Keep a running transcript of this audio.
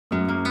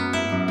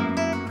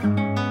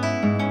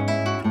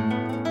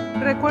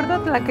recuerdo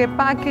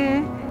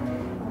Tlaquepaque,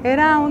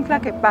 era un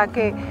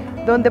Tlaquepaque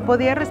donde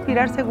podía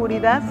respirar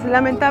seguridad.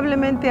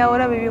 Lamentablemente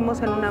ahora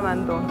vivimos en un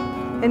abandono,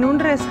 en un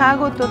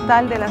rezago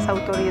total de las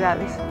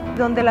autoridades,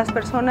 donde las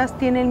personas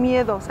tienen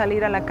miedo a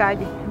salir a la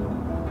calle.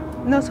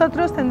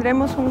 Nosotros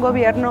tendremos un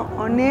gobierno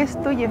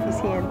honesto y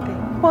eficiente.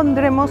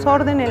 Pondremos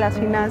orden en las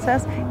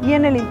finanzas y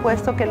en el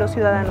impuesto que los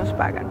ciudadanos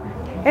pagan.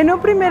 En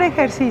un primer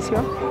ejercicio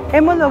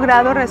hemos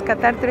logrado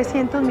rescatar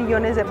 300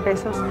 millones de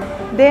pesos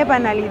de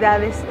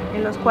banalidades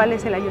en los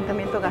cuales el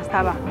ayuntamiento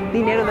gastaba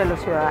dinero de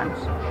los ciudadanos.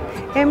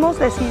 Hemos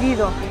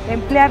decidido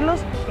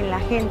emplearlos en la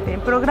gente,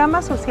 en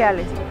programas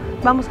sociales.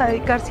 Vamos a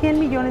dedicar 100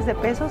 millones de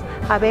pesos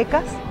a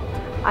becas,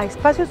 a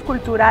espacios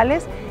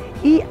culturales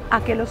y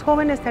a que los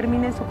jóvenes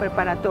terminen su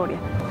preparatoria.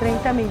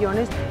 30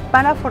 millones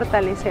para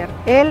fortalecer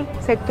el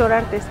sector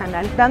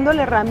artesanal,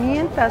 dándole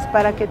herramientas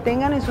para que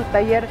tengan en su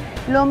taller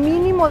lo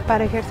mínimo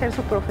para ejercer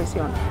su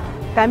profesión.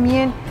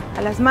 También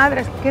a las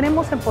madres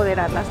queremos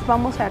empoderarlas,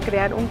 vamos a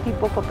crear un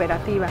tipo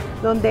cooperativa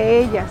donde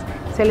ellas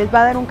se les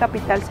va a dar un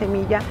capital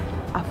semilla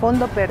a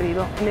fondo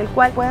perdido en el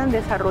cual puedan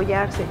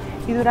desarrollarse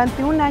y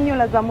durante un año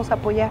las vamos a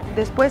apoyar.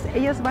 Después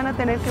ellas van a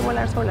tener que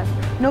volar solas.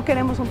 No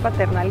queremos un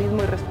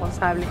paternalismo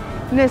irresponsable.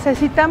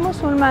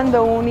 Necesitamos un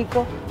mando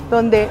único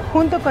donde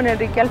junto con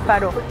Enrique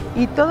Alfaro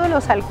y todos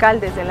los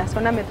alcaldes de la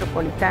zona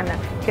metropolitana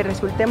que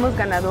resultemos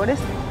ganadores,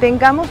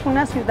 tengamos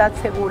una ciudad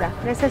segura.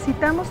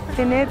 Necesitamos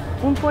tener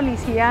un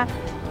policía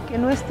que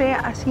no esté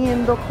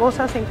haciendo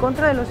cosas en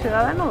contra de los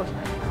ciudadanos,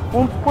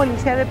 un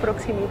policía de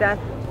proximidad,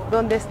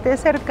 donde esté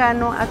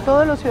cercano a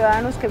todos los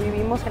ciudadanos que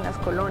vivimos en las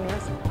colonias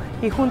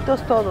y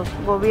juntos todos,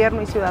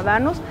 gobierno y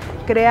ciudadanos,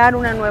 crear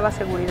una nueva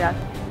seguridad,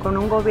 con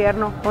un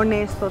gobierno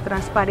honesto,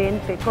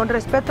 transparente, con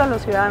respeto a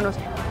los ciudadanos.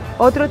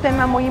 Otro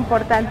tema muy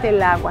importante,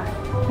 el agua.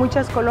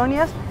 Muchas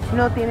colonias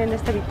no tienen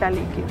este vital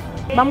líquido.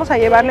 Vamos a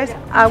llevarles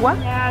agua,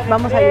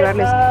 vamos a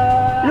llevarles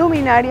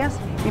luminarias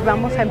y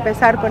vamos a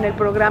empezar con el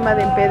programa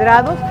de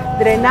empedrados,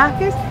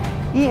 drenajes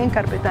y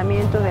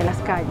encarpetamiento de las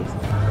calles.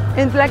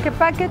 En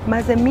Tlaquepaque,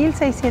 más de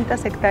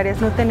 1.600 hectáreas,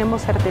 no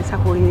tenemos certeza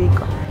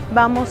jurídica.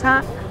 Vamos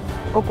a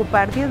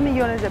ocupar 10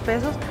 millones de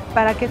pesos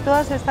para que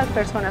todas estas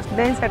personas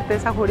den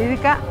certeza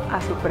jurídica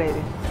a su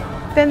predio.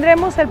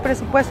 Tendremos el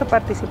presupuesto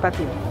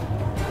participativo,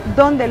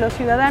 donde los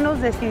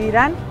ciudadanos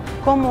decidirán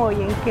cómo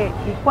y en qué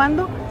y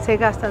cuándo se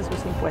gastan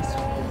sus impuestos.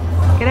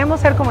 Queremos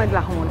ser como en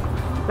Tlajomulco.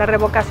 La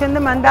revocación de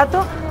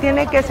mandato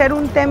tiene que ser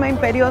un tema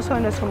imperioso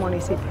en nuestro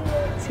municipio.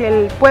 Si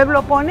el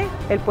pueblo pone,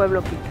 el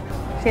pueblo quita.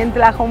 Si en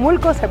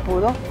Tlajomulco se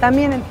pudo,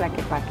 también en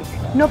Tlaquepaque.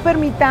 No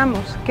permitamos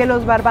que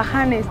los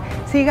barbajanes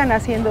sigan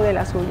haciendo de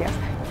las suyas.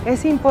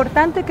 Es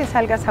importante que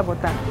salgas a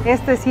votar.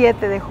 Este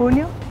 7 de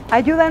junio,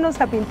 ayúdanos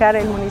a pintar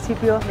el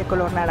municipio de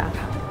color naranja.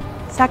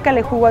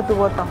 Sácale jugo a tu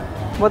voto.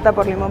 Vota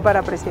por Limón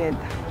para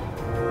presidenta.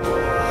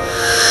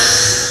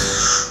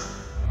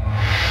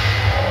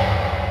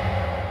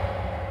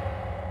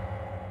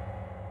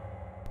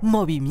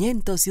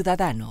 Movimiento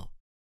Ciudadano.